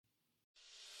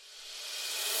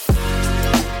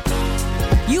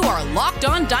are Locked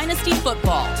On Dynasty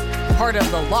Football, part of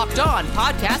the Locked On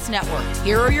Podcast Network.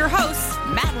 Here are your hosts,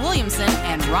 Matt Williamson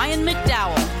and Ryan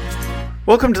McDowell.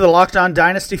 Welcome to the Locked On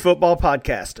Dynasty Football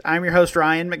Podcast. I'm your host,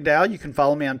 Ryan McDowell. You can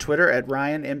follow me on Twitter at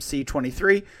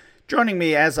RyanMC23. Joining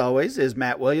me, as always, is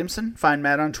Matt Williamson. Find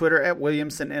Matt on Twitter at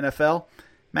WilliamsonNFL.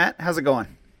 Matt, how's it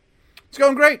going? It's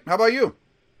going great. How about you?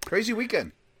 Crazy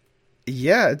weekend.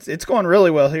 Yeah, it's going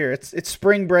really well here. It's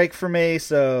spring break for me,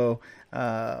 so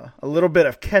a little bit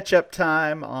of catch-up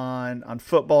time on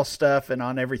football stuff and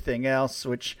on everything else,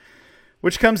 which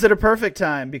comes at a perfect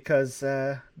time because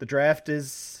the draft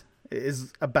is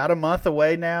about a month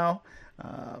away now,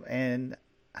 and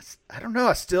I don't know.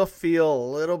 I still feel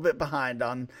a little bit behind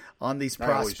on these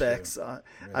prospects.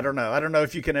 I don't know. I don't know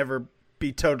if you can ever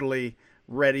be totally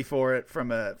ready for it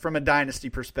from a dynasty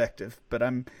perspective, but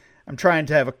I'm trying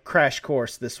to have a crash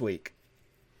course this week.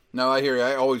 No, I hear you.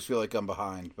 I always feel like I'm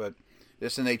behind, but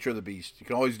it's the nature of the beast. You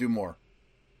can always do more.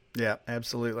 Yeah,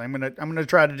 absolutely. I'm gonna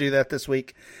try to do that this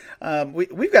week.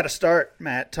 We've got to start,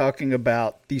 Matt, talking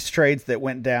about these trades that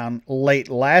went down late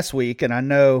last week, and I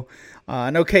know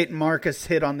Kate and Marcus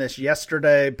hit on this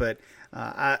yesterday, but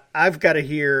I've got to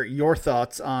hear your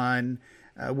thoughts on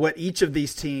what each of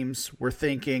these teams were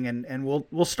thinking, and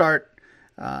we'll start,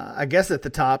 I guess, at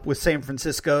the top with San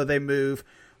Francisco. They move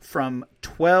from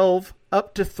 12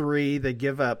 up to 3. They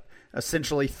give up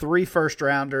essentially 3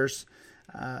 first-rounders.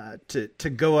 To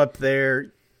go up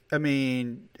there. I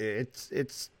mean,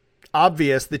 it's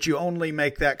obvious that you only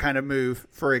make that kind of move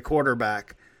for a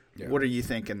quarterback. Yeah. What are you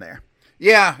thinking there?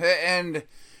 Yeah, and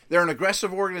they're an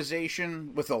aggressive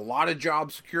organization with a lot of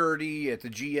job security at the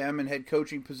GM and head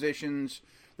coaching positions.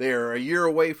 They're a year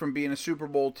away from being a Super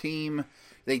Bowl team.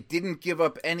 They didn't give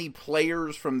up any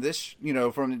players from this,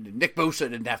 from Nick Bosa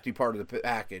didn't have to be part of the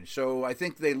package. So I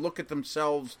think they look at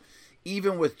themselves,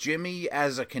 even with Jimmy,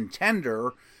 as a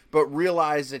contender, but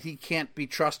realize that he can't be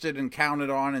trusted and counted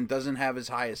on and doesn't have as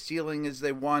high a ceiling as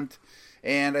they want.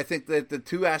 And I think that the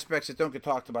two aspects that don't get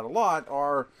talked about a lot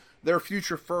are their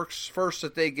future first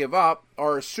that they give up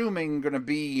are assuming going to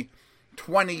be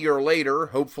 20 or later,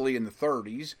 hopefully in the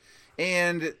 30s.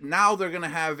 And now they're going to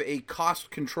have a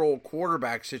cost control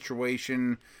quarterback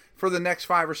situation for the next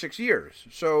 5 or 6 years.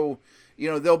 So,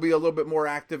 they'll be a little bit more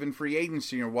active in free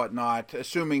agency or whatnot,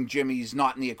 assuming Jimmy's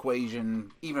not in the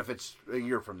equation, even if it's a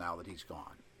year from now that he's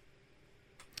gone.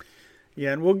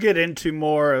 Yeah, and we'll get into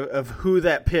more of who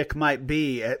that pick might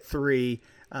be at 3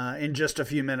 in just a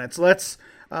few minutes. Let's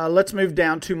move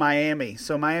down to Miami.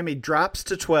 So Miami drops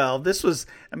to 12.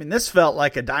 This felt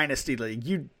like a dynasty league.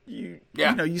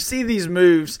 You see these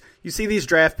moves, you see these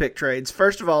draft pick trades.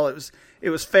 First of all, it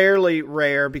was fairly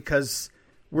rare because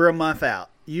we're a month out.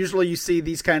 Usually you see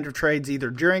these kind of trades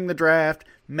either during the draft,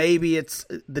 maybe it's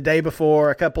the day before,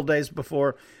 a couple days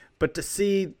before, but to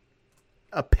see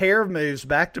a pair of moves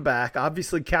back-to-back,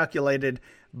 obviously calculated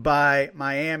by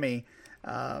Miami,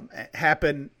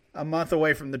 happen a month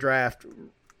away from the draft,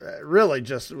 really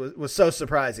just was so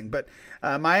surprising. But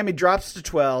Miami drops to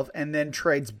 12 and then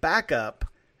trades back up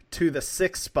to the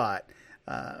 6th spot.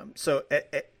 So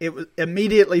it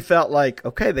immediately felt like,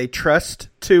 okay, they trust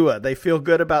Tua. They feel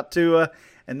good about Tua.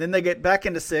 And then they get back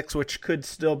into 6, which could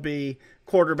still be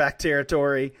quarterback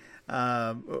territory.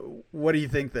 What do you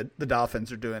think that the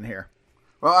Dolphins are doing here?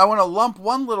 Well, I want to lump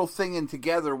one little thing in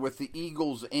together with the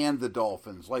Eagles and the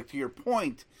Dolphins. Like, to your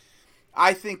point,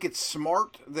 I think it's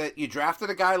smart that you drafted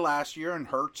a guy last year in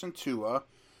Hurts and Tua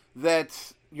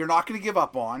that you're not going to give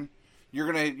up on. You're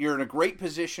in a great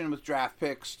position with draft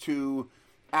picks to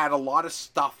add a lot of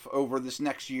stuff over this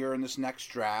next year and this next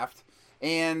draft.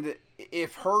 And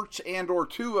if Hurts and or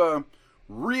Tua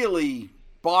really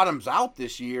bottoms out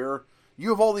this year, you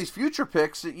have all these future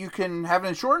picks that you can have an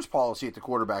insurance policy at the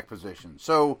quarterback position.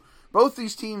 So both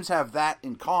these teams have that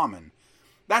in common.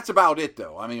 That's about it,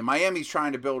 though. I mean, Miami's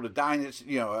trying to build a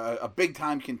dynasty, a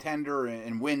big-time contender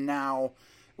and win now,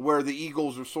 where the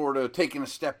Eagles are sort of taking a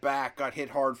step back, got hit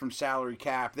hard from salary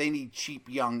cap. They need cheap,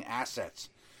 young assets.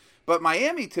 But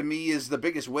Miami, to me, is the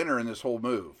biggest winner in this whole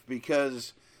move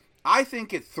because I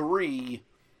think at 3,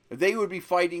 they would be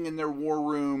fighting in their war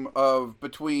room of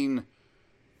between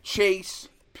Chase,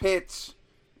 Pitts,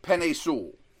 Penei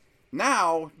Sewell.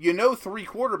 Now, 3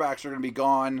 quarterbacks are going to be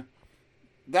gone.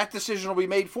 That decision will be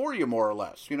made for you, more or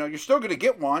less. You're still going to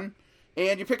get one,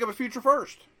 and you pick up a future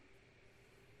first.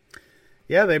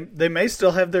 Yeah, they may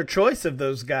still have their choice of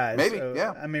those guys. Maybe,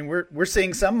 yeah. I mean, we're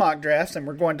seeing some mock drafts, and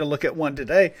we're going to look at one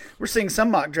today. We're seeing some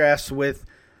mock drafts with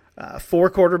 4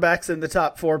 quarterbacks in the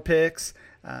top 4 picks.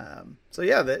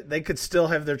 yeah, they could still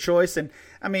have their choice. And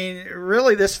I mean,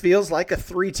 really, this feels like a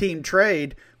 3-team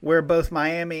trade where both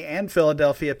Miami and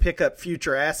Philadelphia pick up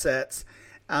future assets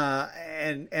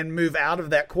and move out of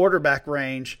that quarterback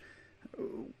range,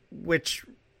 which,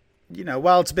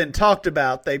 while it's been talked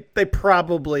about, they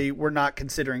probably were not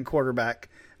considering quarterback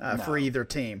for either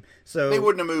team. So they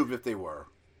wouldn't have moved if they were.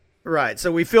 Right.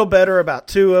 So we feel better about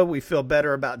Tua. We feel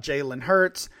better about Jalen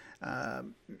Hurts.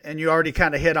 And you already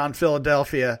kind of hit on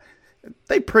Philadelphia.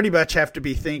 They pretty much have to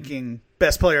be thinking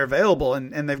best player available,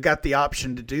 and they've got the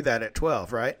option to do that at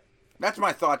 12, right? That's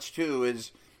my thoughts, too,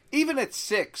 is even at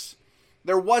 6,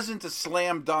 there wasn't a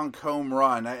slam dunk home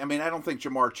run. I mean, I don't think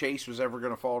Jamar Chase was ever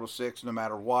going to fall to 6 no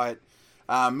matter what.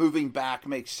 Moving back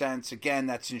makes sense. Again,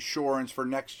 that's insurance for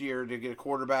next year to get a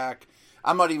quarterback.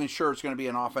 I'm not even sure it's going to be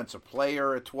an offensive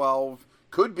player at 12.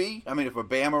 Could be. I mean, if a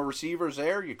Bama receiver's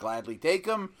there, you gladly take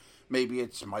him. Maybe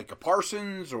it's Micah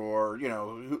Parsons or,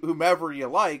 whomever you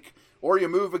like, or you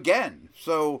move again.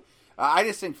 So I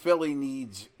just think Philly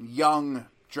needs young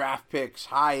draft picks,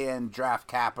 high-end draft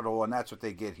capital, and that's what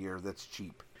they get here that's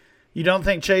cheap. You don't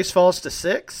think Chase falls to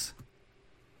 6?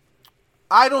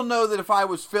 I don't know that if I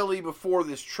was Philly before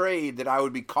this trade that I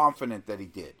would be confident that he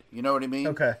did. You know what I mean?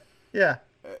 Okay. Yeah.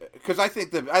 Because I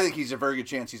think he's a very good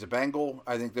chance he's a Bengal.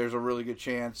 I think there's a really good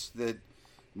chance that,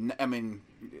 I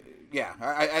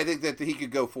think that he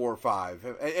could go 4 or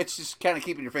 5. It's just kind of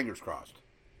keeping your fingers crossed.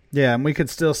 Yeah, and we could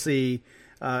still see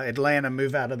Atlanta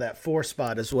move out of that 4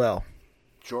 spot as well.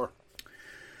 Sure.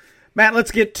 Matt,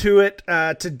 let's get to it.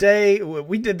 Today,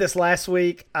 we did this last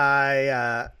week.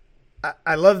 I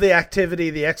love the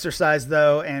activity, the exercise,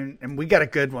 though, and we got a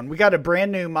good one. We got a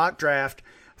brand new mock draft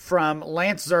from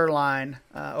Lance Zierlein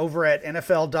over at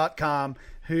NFL.com,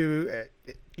 who,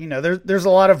 there's a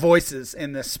lot of voices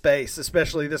in this space,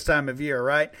 especially this time of year,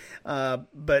 right?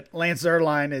 But Lance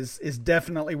Zierlein is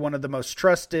definitely one of the most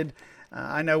trusted.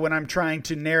 I know when I'm trying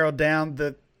to narrow down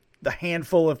the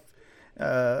handful of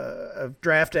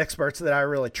draft experts that I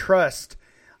really trust,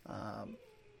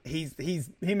 he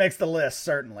makes the list,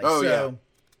 certainly. Oh, so,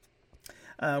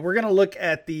 yeah. We're going to look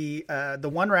at the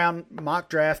 1-round mock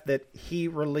draft that he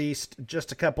released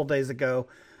just a couple days ago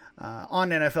on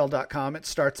NFL.com. It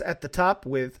starts at the top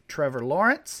with Trevor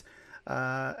Lawrence,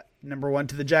 number 1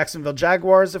 to the Jacksonville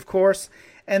Jaguars, of course,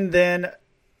 and then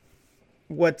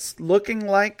what's looking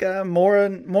like more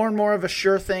and more of a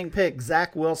sure thing pick,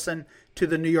 Zach Wilson to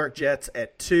the New York Jets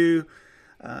at 2.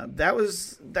 That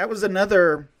was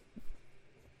another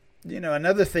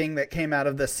thing that came out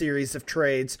of the series of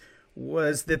trades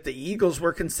was that the Eagles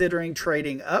were considering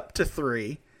trading up to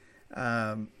 3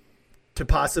 to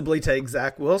possibly take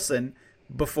Zach Wilson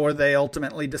before they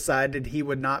ultimately decided he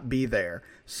would not be there.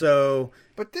 So,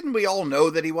 but didn't we all know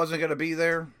that he wasn't going to be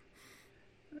there?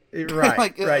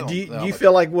 Right, right. Do you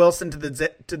feel like Wilson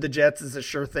to the Jets is a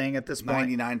sure thing at this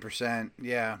point? 99%.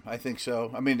 Yeah, I think so.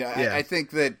 I mean, I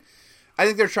think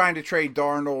they're trying to trade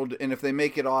Darnold, and if they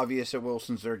make it obvious that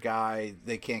Wilson's their guy,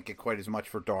 they can't get quite as much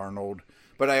for Darnold.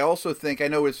 But I also think, I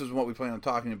know this is what we plan on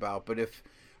talking about, but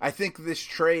I think this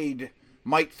trade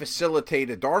might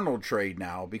facilitate a Darnold trade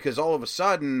now, because all of a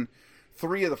sudden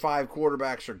 3 of the 5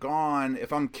 quarterbacks are gone.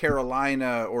 If I'm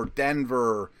Carolina or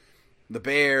Denver, the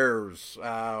Bears,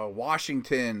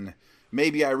 Washington,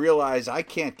 maybe I realize I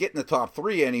can't get in the top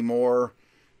 3 anymore.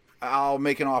 I'll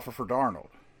make an offer for Darnold.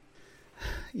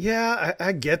 Yeah,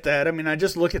 I get that. I mean, I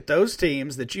just look at those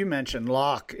teams that you mentioned,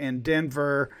 Locke in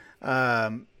Denver,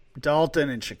 Dalton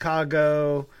in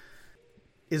Chicago.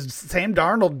 Is Sam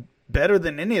Darnold better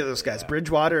than any of those guys? Yeah.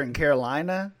 Bridgewater in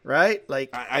Carolina, right? Like,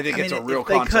 I think it's a real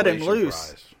consolation prize. If they cut him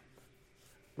loose,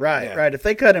 right. If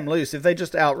they cut him loose, if they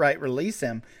just outright release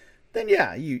him, then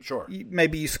yeah,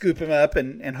 maybe you scoop him up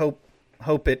and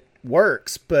hope it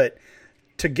works. But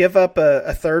to give up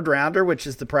a 3rd rounder, which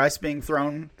is the price being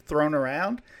thrown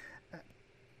around,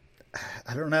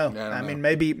 I don't know. I mean,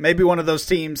 maybe one of those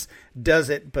teams does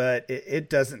it, but it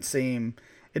doesn't seem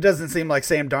like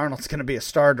Sam Darnold's going to be a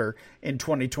starter in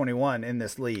 2021 in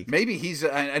this league. Maybe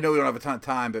I know we don't have a ton of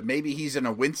time, but maybe he's in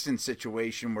a Winston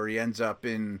situation where he ends up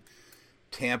in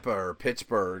Tampa or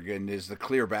Pittsburgh and is the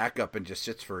clear backup and just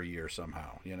sits for a year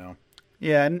somehow,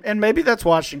 Yeah, and maybe that's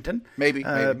Washington. Maybe.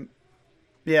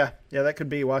 Yeah, that could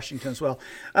be Washington as well.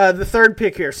 The 3rd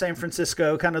pick here, San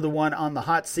Francisco, kind of the one on the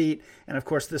hot seat. And, of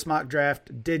course, this mock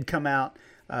draft did come out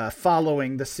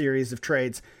following the series of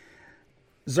trades.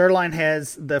 Zierlein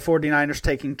has the 49ers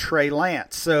taking Trey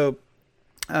Lance. So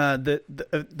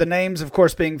the names, of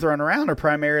course, being thrown around are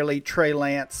primarily Trey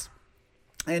Lance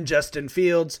and Justin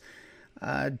Fields.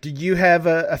 Do you have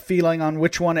a feeling on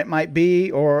which one it might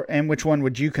be, and which one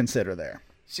would you consider there?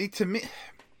 See, to me,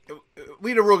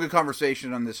 we had a real good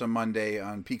conversation on this on Monday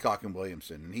on Peacock and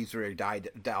Williamson, and he's very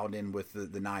dialed in with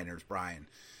the Niners, Brian.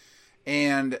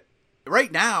 And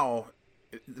right now,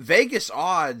 Vegas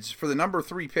odds for the number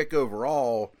 3 pick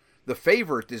overall, the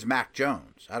favorite is Mac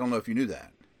Jones. I don't know if you knew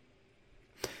that.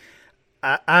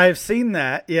 I've seen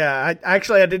that. Yeah, I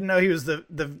didn't know he was the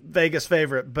Vegas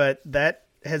favorite, but that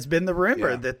has been the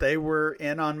rumor that they were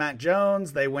in on Mac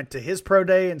Jones. They went to his pro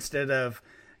day instead of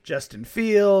Justin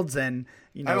Fields, and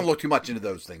I don't look too much into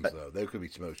those things though. They could be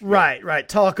smoke screen. Right.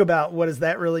 Talk about what does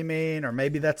that really mean, or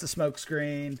maybe that's a smoke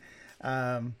screen.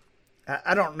 I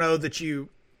don't know that you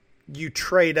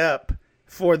trade up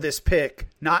for this pick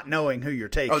not knowing who you're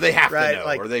taking. Oh, they have right? to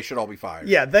know, or they should all be fired.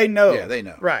 Yeah, they know. Yeah, they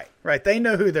know. Right. They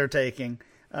know who they're taking.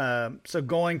 So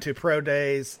going to pro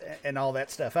days and all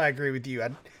that stuff, I agree with you.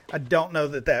 I don't know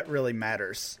that really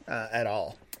matters at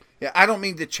all. Yeah, I don't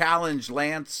mean to challenge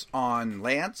Lance on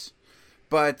Lance,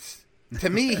 but to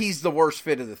me, he's the worst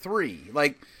fit of the 3.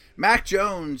 Like, Mac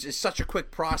Jones is such a quick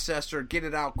processor, get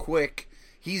it out quick.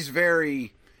 He's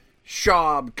very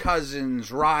Schaub,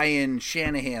 Cousins, Ryan,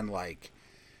 Shanahan-like.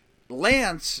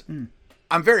 Lance,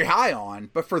 I'm very high on,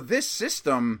 but for this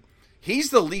system, he's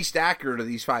the least accurate of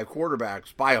these 5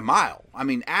 quarterbacks by a mile. I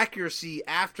mean, accuracy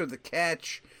after the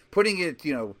catch, putting it,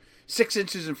 6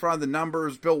 inches in front of the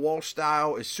numbers, Bill Walsh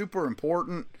style, is super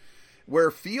important,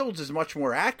 where Fields is much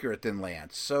more accurate than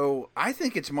Lance. So I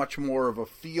think it's much more of a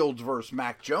Fields versus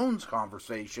Mac Jones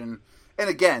conversation. And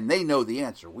again, they know the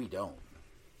answer. We don't.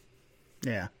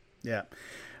 Yeah.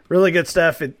 Really good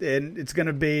stuff. And it's going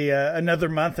to be another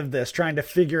month of this, trying to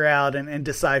figure out and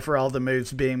decipher all the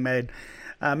moves being made.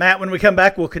 Matt, when we come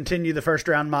back, we'll continue the first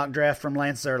round mock draft from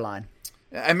Lance Zierlein.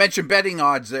 I mentioned betting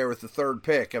odds there with the 3rd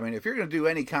pick. I mean, if you're going to do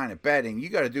any kind of betting, you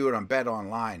got to do it on Bet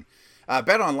Online.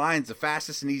 Bet Online is the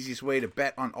fastest and easiest way to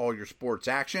bet on all your sports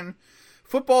action.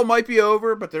 Football might be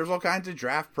over, but there's all kinds of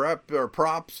draft prep or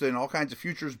props and all kinds of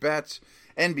futures bets.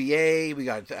 NBA, we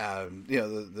got the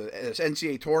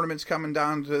NCAA tournaments coming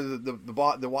down to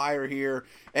the wire here.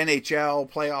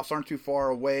 NHL playoffs aren't too far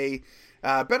away.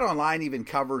 Bet Online even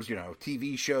covers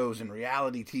TV shows and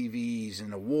reality TVs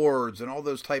and awards and all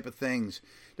those type of things.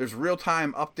 There's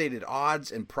real-time updated odds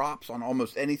and props on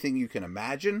almost anything you can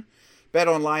imagine. Bet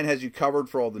Online has you covered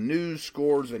for all the news,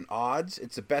 scores, and odds.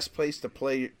 It's the best place to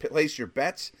place your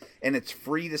bets, and it's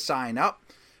free to sign up.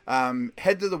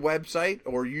 Head to the website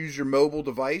or use your mobile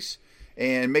device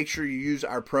and make sure you use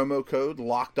our promo code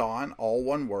LOCKEDON, all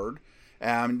one word.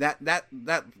 That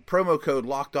promo code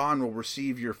LOCKEDON will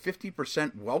receive your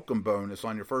 50% welcome bonus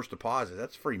on your first deposit.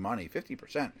 That's free money,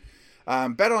 50%.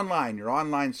 Bet Online, your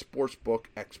online sportsbook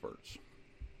experts.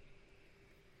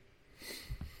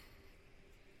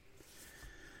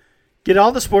 Get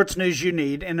all the sports news you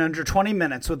need in under 20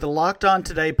 minutes with the Locked On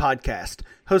Today podcast.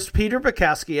 Host Peter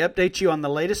Bukowski updates you on the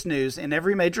latest news in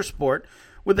every major sport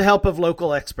with the help of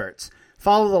local experts.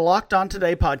 Follow the Locked On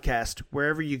Today podcast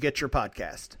wherever you get your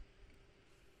podcast.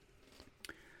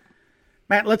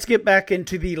 Matt, let's get back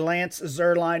into the Lance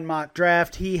Zierlein mock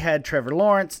draft. He had Trevor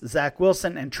Lawrence, Zach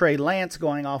Wilson, and Trey Lance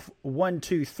going off 1,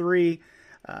 2, 3.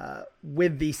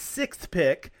 With the 6th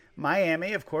pick,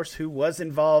 Miami, of course, who was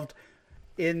involved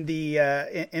in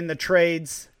the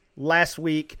trades last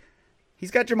week.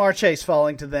 He's got Jamar Chase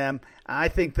falling to them. I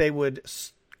think they would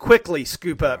quickly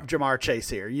scoop up Jamar Chase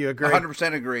here. You agree?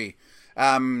 100% agree.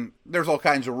 There's all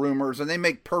kinds of rumors, and they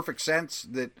make perfect sense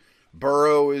that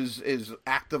Burrow is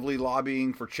actively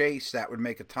lobbying for Chase. That would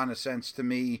make a ton of sense to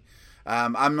me.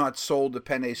 I'm not sold that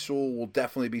Penei Sewell will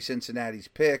definitely be Cincinnati's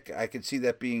pick. I could see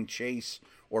that being Chase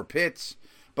or Pitts.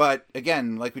 But,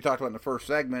 again, like we talked about in the first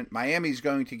segment, Miami's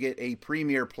going to get a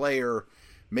premier player,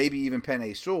 maybe even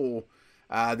Penei Sewell.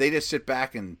 They just sit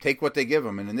back and take what they give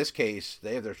them. And in this case,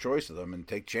 they have their choice of them and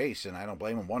take Chase, and I don't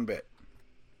blame them one bit.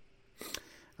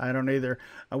 I don't either.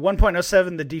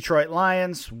 1.07, the Detroit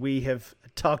Lions. We have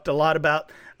talked a lot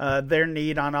about their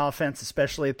need on offense,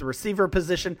 especially at the receiver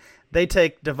position. They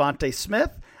take Devontae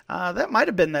Smith. That might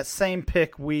have been that same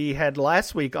pick we had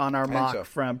last week on our mock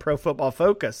from Pro Football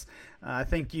Focus. I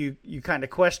think you kind of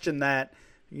question that.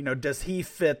 Does he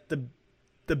fit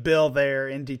the bill there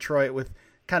in Detroit with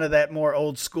kind of that more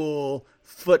old school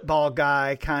football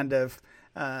guy kind of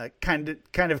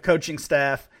coaching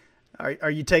staff?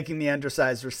 Are you taking the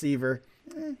undersized receiver?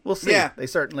 We'll see. Yeah. They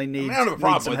certainly need. I don't have a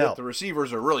problem with help. it. The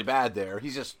receivers are really bad there.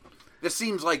 This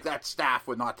seems like that staff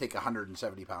would not take a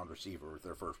 170-pound receiver with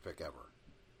their first pick ever.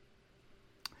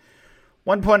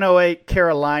 1.08,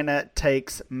 Carolina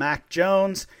takes Mac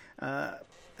Jones.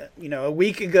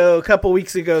 a couple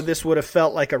weeks ago, this would have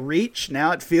felt like a reach.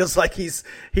 Now it feels like he's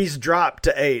dropped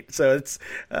to 8. So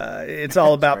it's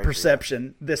all about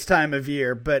perception this time of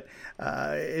year. But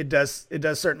it does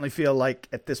certainly feel like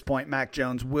at this point Mac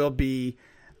Jones will be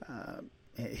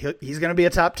he's going to be a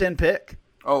top 10 pick.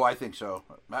 Oh, I think so.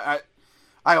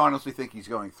 I honestly think he's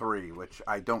going 3, which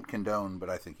I don't condone, but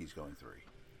I think he's going 3.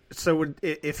 So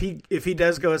if he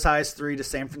does go as high as 3 to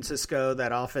San Francisco,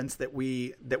 that offense that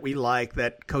we like,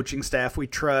 that coaching staff we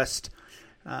trust,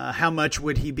 how much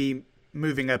would he be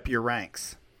moving up your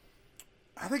ranks?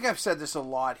 I think I've said this a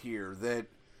lot here, that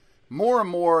more and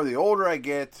more, the older I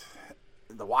get,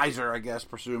 the wiser, I guess,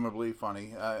 presumably,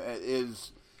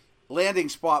 is landing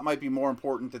spot might be more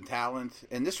important than talent,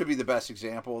 and this would be the best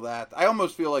example of that. I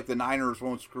almost feel like the Niners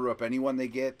won't screw up anyone they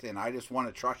get, and I just want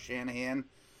to trust Shanahan.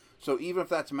 So even if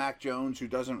that's Mac Jones who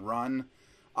doesn't run,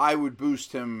 I would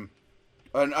boost him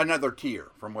another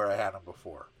tier from where I had him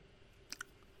before.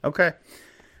 Okay.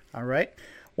 All right.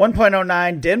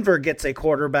 1.09, Denver gets a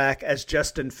quarterback as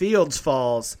Justin Fields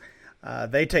falls.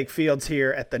 They take Fields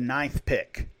here at the 9th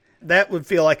pick. That would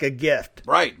feel like a gift.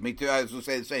 Right. Me too. I was going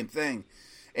to say the same thing.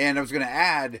 And I was going to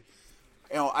add,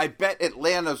 I bet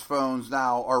Atlanta's phones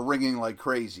now are ringing like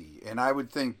crazy. And I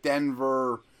would think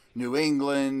Denver, New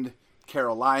England,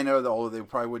 Carolina, although they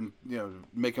probably wouldn't,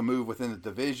 make a move within the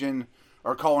division,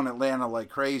 are calling Atlanta like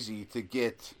crazy to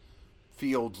get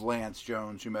Fields, Lance,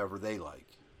 Jones, whomever they like.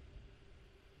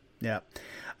 Yeah.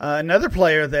 Another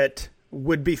player that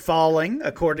would be falling,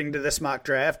 according to this mock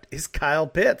draft, is Kyle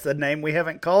Pitts, a name we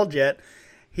haven't called yet.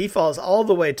 He falls all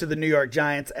the way to the New York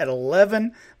Giants at 11.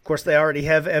 Of course, they already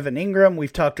have Evan Ingram.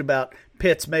 We've talked about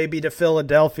Pitts maybe to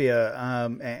Philadelphia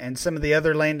and some of the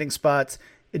other landing spots.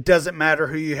 It doesn't matter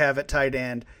who you have at tight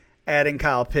end. Adding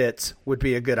Kyle Pitts would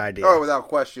be a good idea. Oh, without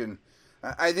question.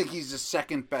 I think he's the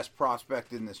second best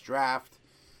prospect in this draft.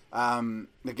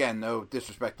 Again, no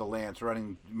disrespect to Lance.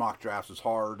 Running mock drafts is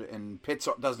hard, and Pitts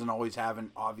doesn't always have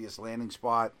an obvious landing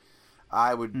spot.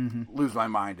 I would lose my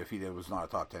mind if he was not a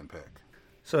top 10 pick.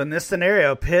 So in this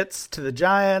scenario, Pitts to the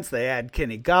Giants, they add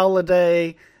Kenny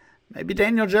Golladay. Maybe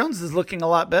Daniel Jones is looking a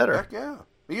lot better. Heck yeah.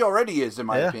 He already is, in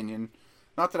my opinion.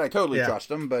 Not that I totally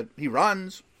trust him, but he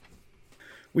runs.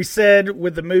 We said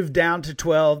with the move down to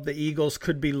 12, the Eagles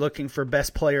could be looking for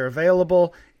best player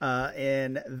available.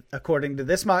 And according to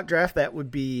this mock draft, that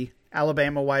would be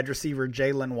Alabama wide receiver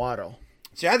Jalen Waddle.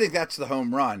 See, I think that's the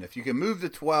home run. If you can move to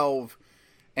 12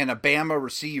 and a Bama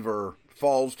receiver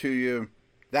falls to you,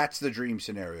 that's the dream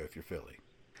scenario if you're Philly.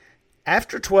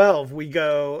 After 12, we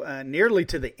go nearly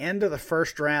to the end of the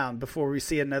first round before we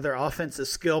see another offensive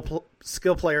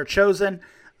skill player chosen,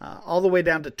 all the way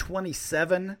down to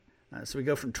 27. So we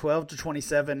go from 12 to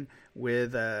 27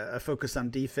 with a focus on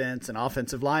defense and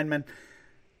offensive linemen.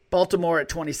 Baltimore at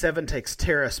 27 takes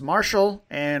Terrace Marshall,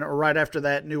 and right after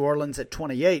that, New Orleans at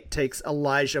 28 takes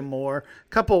Elijah Moore. A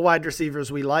couple of wide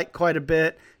receivers we like quite a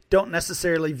bit. Don't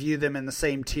necessarily view them in the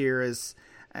same tier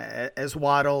as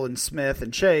Waddle and Smith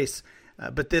and Chase,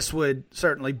 but this would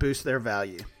certainly boost their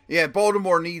value. Yeah,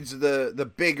 Baltimore needs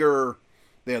the bigger,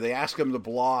 they ask him to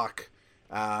block,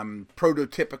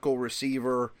 prototypical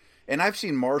receiver. And I've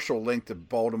seen Marshall linked to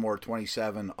Baltimore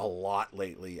 27 a lot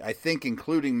lately. I think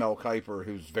including Mel Kiper,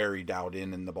 who's very dialed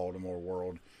in the Baltimore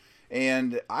world.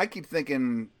 And I keep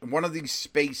thinking one of these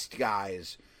spaced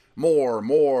guys,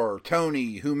 Moore,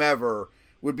 Tony, whomever,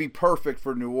 would be perfect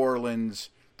for New Orleans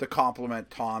to complement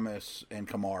Thomas and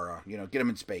Kamara. Get them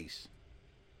in space.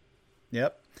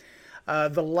 Yep.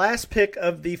 The last pick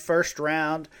of the first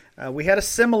round, we had a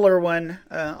similar one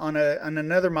on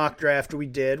another mock draft we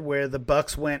did where the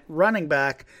Bucs went running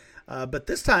back, but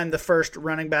this time the first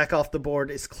running back off the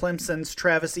board is Clemson's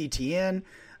Travis Etienne.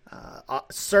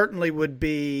 Certainly would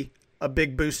be a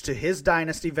big boost to his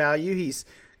dynasty value. He's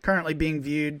currently being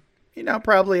viewed,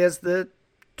 probably as the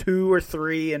 2 or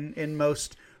 3 in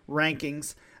most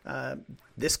rankings.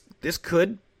 This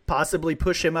could possibly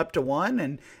push him up to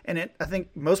 1, and I think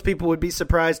most people would be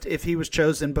surprised if he was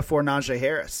chosen before Najee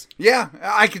Harris. Yeah,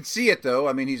 I could see it, though.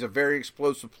 I mean, he's a very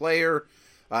explosive player,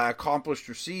 accomplished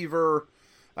receiver,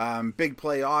 big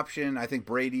play option. I think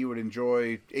Brady would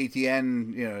enjoy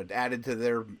ATN, added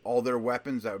to all their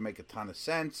weapons. That would make a ton of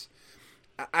sense.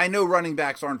 I know running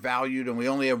backs aren't valued, and we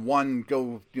only have one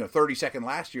go 32nd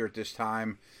last year at this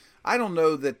time. I don't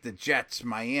know that the Jets,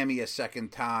 Miami a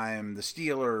second time, the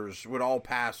Steelers would all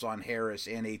pass on Harris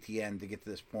and ATN to get to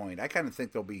this point. I kind of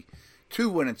think there'll be 2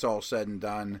 when it's all said and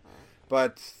done.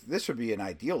 But this would be an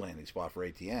ideal landing spot for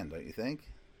ATN, don't you think?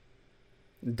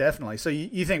 Definitely. So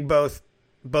you think both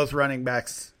running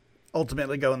backs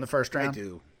ultimately go in the first round? I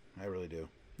do. I really do.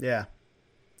 Yeah.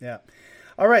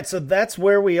 All right, so that's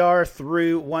where we are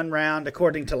through one round,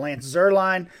 according to Lance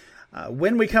Zierlein.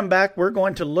 When we come back, we're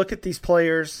going to look at these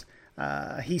players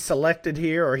he selected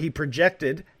here, or he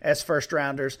projected as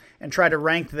first-rounders, and try to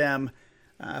rank them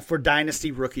for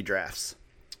Dynasty rookie drafts.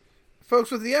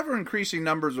 Folks, with the ever-increasing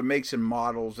numbers of makes and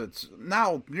models, it's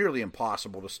now nearly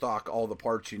impossible to stock all the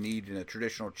parts you need in a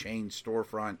traditional chain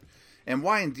storefront. And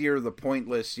why endure the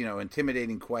pointless,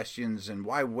 intimidating questions, and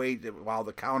why wait while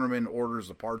the counterman orders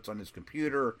the parts on his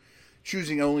computer,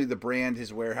 choosing only the brand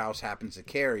his warehouse happens to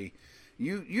carry?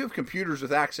 You have computers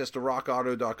with access to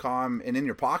rockauto.com and in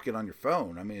your pocket on your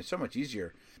phone. I mean, it's so much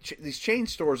easier. These chain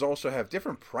stores also have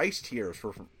different price tiers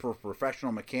for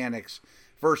professional mechanics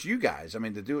versus you guys,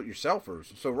 the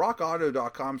do-it-yourselfers. So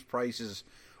rockauto.com's prices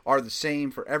are the same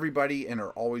for everybody and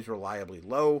are always reliably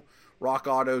low.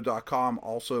 RockAuto.com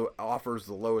also offers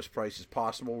the lowest prices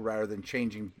possible rather than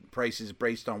changing prices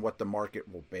based on what the market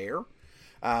will bear.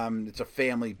 It's a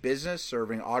family business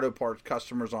serving auto parts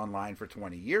customers online for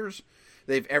 20 years.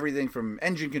 They have everything from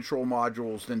engine control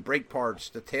modules, then brake parts,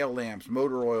 to tail lamps,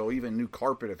 motor oil, even new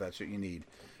carpet if that's what you need.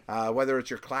 Whether it's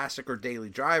your classic or daily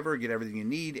driver, get everything you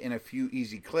need in a few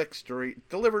easy clicks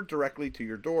delivered directly to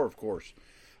your door, of course.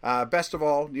 Best of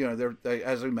all,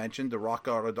 as we mentioned, the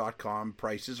rockauto.com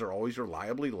prices are always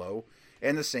reliably low,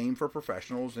 and the same for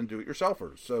professionals and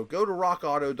do-it-yourselfers. So go to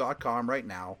rockauto.com right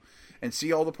now and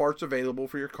see all the parts available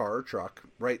for your car or truck.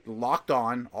 Right, Locked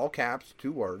On, all caps,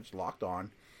 2 words, Locked On,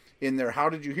 in their How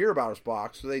Did You Hear About Us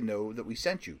box so they know that we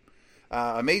sent you.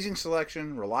 Amazing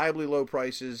selection, reliably low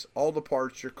prices, all the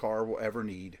parts your car will ever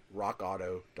need.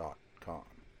 rockauto.com.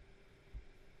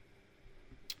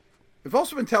 We've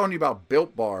also been telling you about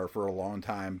Built Bar for a long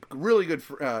time. Really good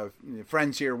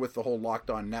friends here with the whole Locked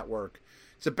On network.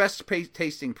 It's the best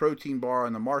tasting protein bar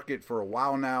on the market for a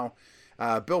while now.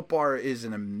 Built Bar is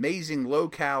an amazing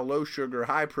low-cal, low-sugar,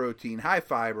 high-protein,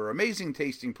 high-fiber, amazing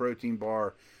tasting protein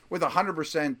bar with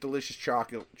 100% delicious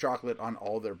chocolate on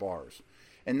all their bars.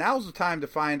 And now's the time to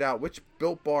find out which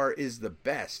Built Bar is the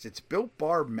best. It's Built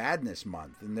Bar Madness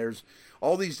Month, and there's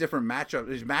all these different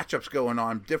matchups going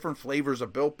on, different flavors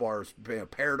of Built Bars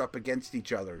paired up against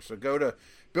each other. So go to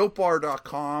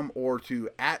BuiltBar.com or to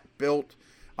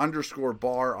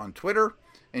 @Built_bar on Twitter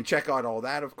and check out all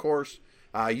that, of course.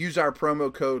 Use our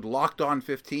promo code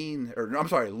LOCKEDON15,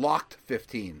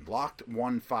 LOCKED15,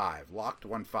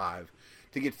 LOCKED15,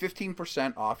 to get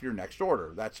 15% off your next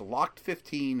order. That's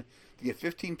LOCKED15 to get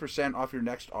 15% off your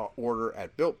next order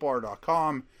at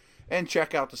BuiltBar.com, and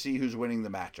check out to see who's winning the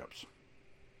matchups.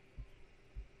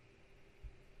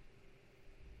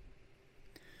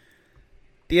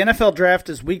 The NFL Draft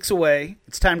is weeks away.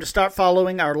 It's time to start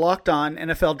following our Locked On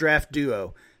NFL Draft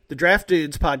duo. The Draft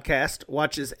Dudes podcast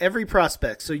watches every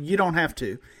prospect so you don't have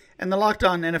to, and the Locked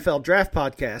On NFL Draft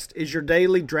podcast is your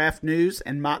daily draft news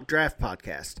and mock draft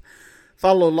podcast.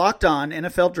 Follow Locked On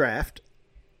NFL Draft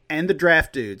and the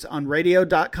Draft Dudes on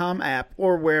radio.com app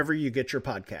or wherever you get your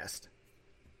podcast.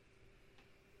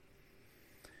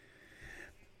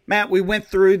 Matt, we went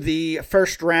through the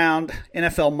first round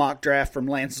NFL mock draft from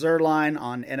Lance Zierlein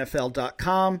on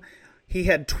NFL.com. He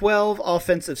had 12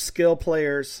 offensive skill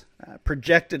players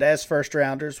projected as first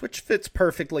rounders, which fits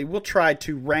perfectly. We'll try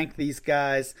to rank these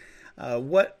guys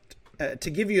to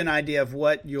give you an idea of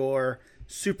what your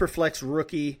Superflex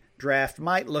rookie draft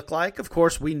might look like. Of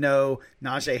course, we know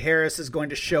Najee Harris is going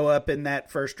to show up in that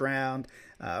first round.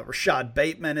 Rashad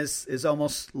Bateman is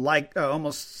almost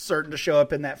certain to show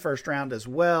up in that first round as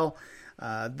well.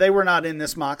 They were not in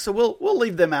this mock, so we'll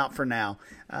leave them out for now.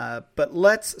 But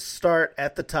let's start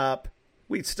at the top.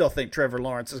 We still think Trevor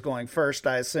Lawrence is going first,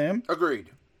 I assume. Agreed.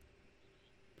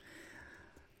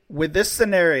 With this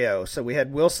scenario, so we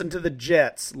had Wilson to the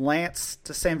Jets, Lance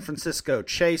to San Francisco,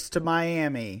 Chase to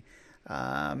Miami,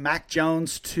 Mac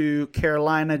Jones to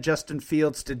Carolina, Justin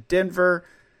Fields to Denver,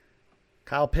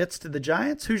 Kyle Pitts to the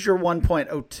Giants. Who's your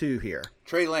 1.02 here?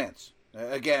 Trey Lance.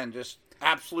 Again, just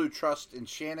absolute trust in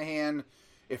Shanahan.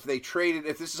 If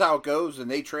this is how it goes,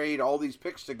 and they trade all these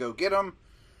picks to go get him,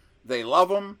 they love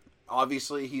him.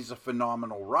 Obviously, he's a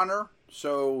phenomenal runner,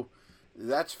 so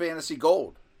that's fantasy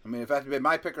gold. I mean, if that's been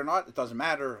my pick or not, it doesn't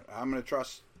matter. I'm going to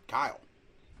trust Kyle.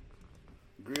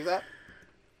 Agree with that?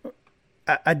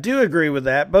 I do agree with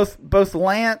that. Both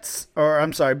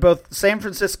San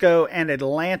Francisco and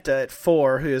Atlanta at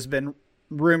 4, who has been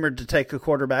rumored to take a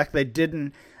quarterback. They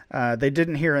didn't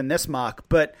hear in this mock,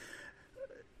 but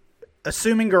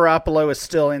assuming Garoppolo is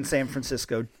still in San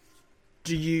Francisco,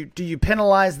 do you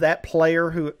penalize that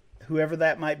player, whoever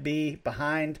that might be,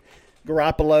 behind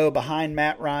Garoppolo, behind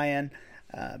Matt Ryan,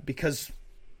 because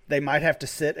they might have to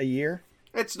sit a year?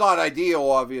 It's not ideal,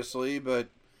 obviously, but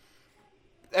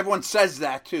everyone says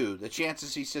that too. The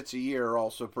chances he sits a year are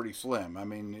also pretty slim. I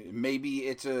mean, maybe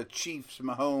it's a Chiefs,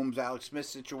 Mahomes, Alex Smith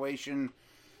situation.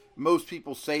 Most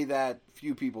people say that.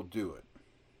 Few people do it.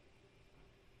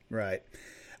 Right.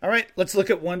 All right, let's look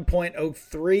at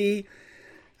 1.03.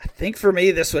 I think for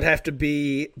me this would have to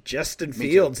be Justin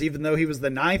Fields. Even though he was the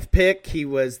 9th pick, he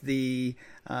was the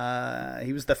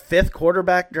 5th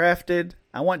quarterback drafted.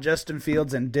 I want Justin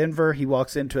Fields in Denver. He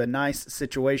walks into a nice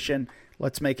situation.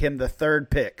 Let's make him the 3rd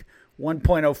pick.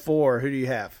 1.04. Who do you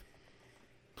have?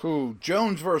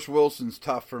 Jones versus Wilson's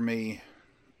tough for me.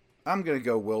 I'm going to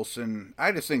go Wilson.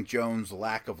 I just think Jones'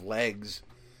 lack of legs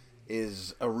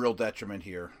is a real detriment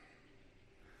here.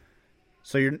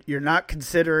 So you're not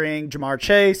considering Jamar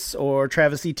Chase or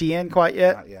Travis Etienne quite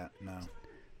yet? Not yet, no.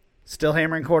 Still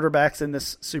hammering quarterbacks in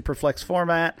this super flex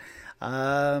format.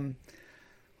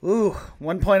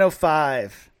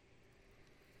 1.05.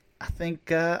 I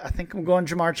think I'm going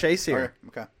Jamar Chase here.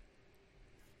 Okay.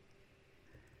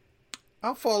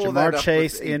 I'll follow Jamar that up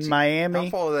Chase with in Miami.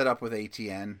 I'll follow that up with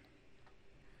ATN.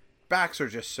 Backs are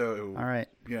just so. All right.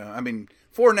 I mean,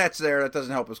 Fournette's there. That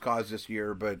doesn't help his cause this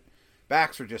year, but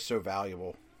backs are just so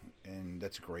valuable, and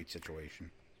that's a great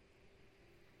situation.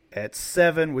 At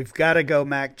 7, we've got to go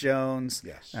Mac Jones.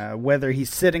 Yes. Whether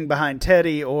he's sitting behind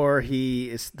Teddy or he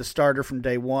is the starter from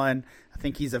day one, I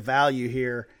think he's a value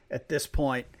here at this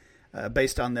point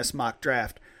based on this mock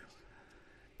draft.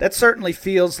 That certainly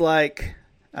feels like,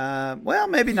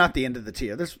 maybe not the end of the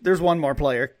tier. There's one more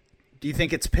player. Do you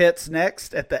think it's Pitts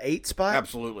next at the 8 spot?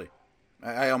 Absolutely.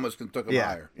 I almost took him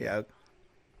higher.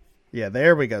 Yeah,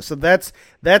 there we go. So that's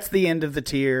the end of the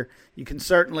tier. You can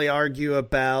certainly argue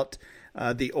about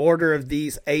the order of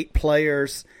these 8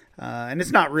 players, and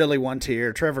it's not really one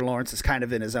tier. Trevor Lawrence is kind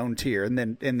of in his own tier, and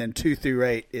then 2 through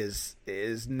 8 is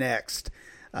next,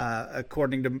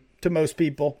 according to most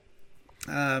people.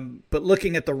 But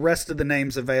looking at the rest of the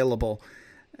names available,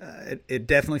 it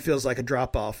definitely feels like a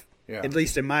drop off. Yeah. At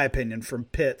least in my opinion, from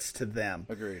Pitts to them.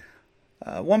 Agreed.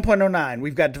 1.09,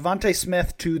 we've got Devontae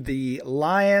Smith to the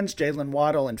Lions, Jalen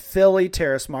Waddle in Philly,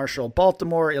 Terrace Marshall,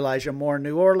 Baltimore, Elijah Moore,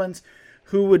 New Orleans.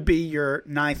 Who would be your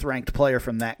 9th-ranked player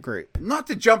from that group? Not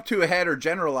to jump too ahead or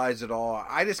generalize at all,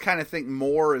 I just kind of think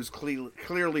Moore is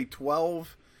clearly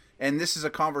 12, and this is a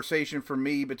conversation for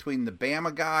me between the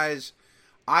Bama guys.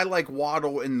 I like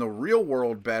Waddle in the real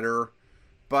world better,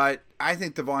 but I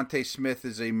think Devontae Smith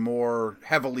is a more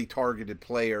heavily targeted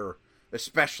player,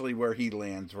 especially where he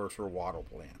lands versus where Waddle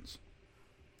lands.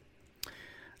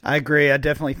 I agree. I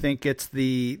definitely think it's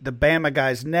the Bama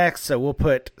guys next, so we'll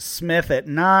put Smith at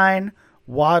 9,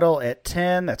 Waddle at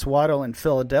 10. That's Waddle in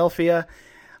Philadelphia.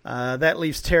 That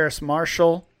leaves Terrace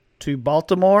Marshall to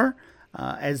Baltimore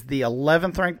as the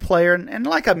 11th-ranked player. And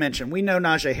like I mentioned, we know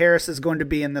Najee Harris is going to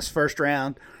be in this first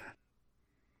round.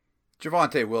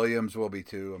 Javonte Williams will be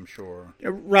too, I'm sure.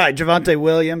 Right, Javonte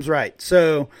Williams, right.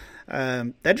 So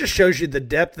that just shows you the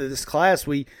depth of this class.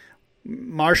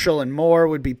 Marshall and Moore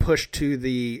would be pushed to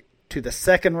the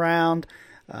second round.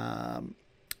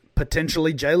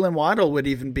 Potentially Jalen Waddle would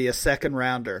even be a second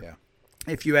rounder. Yeah.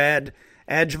 If you add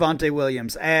Javonte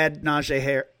Williams, add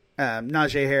Najee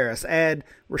Harris, add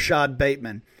Rashad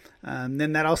Bateman.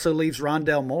 Then that also leaves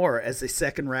Rondale Moore as a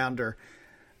second rounder.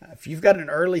 If you've got an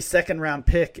early second-round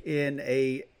pick in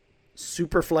a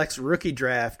Superflex rookie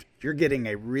draft, you're getting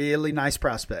a really nice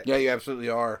prospect. Yeah, you absolutely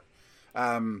are.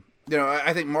 I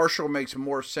think Marshall makes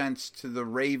more sense to the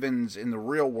Ravens in the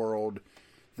real world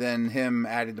than him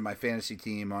added to my fantasy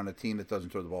team on a team that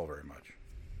doesn't throw the ball very much.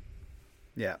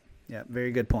 Yeah,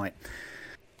 very good point.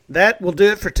 That will do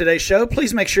it for today's show.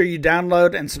 Please make sure you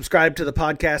download and subscribe to the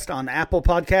podcast on Apple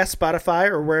Podcasts, Spotify,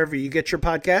 or wherever you get your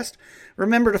podcast.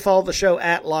 Remember to follow the show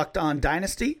at Locked On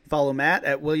Dynasty. Follow Matt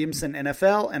at Williamson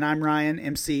NFL, and I'm Ryan,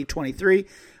 MC23.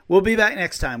 We'll be back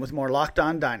next time with more Locked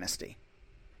On Dynasty.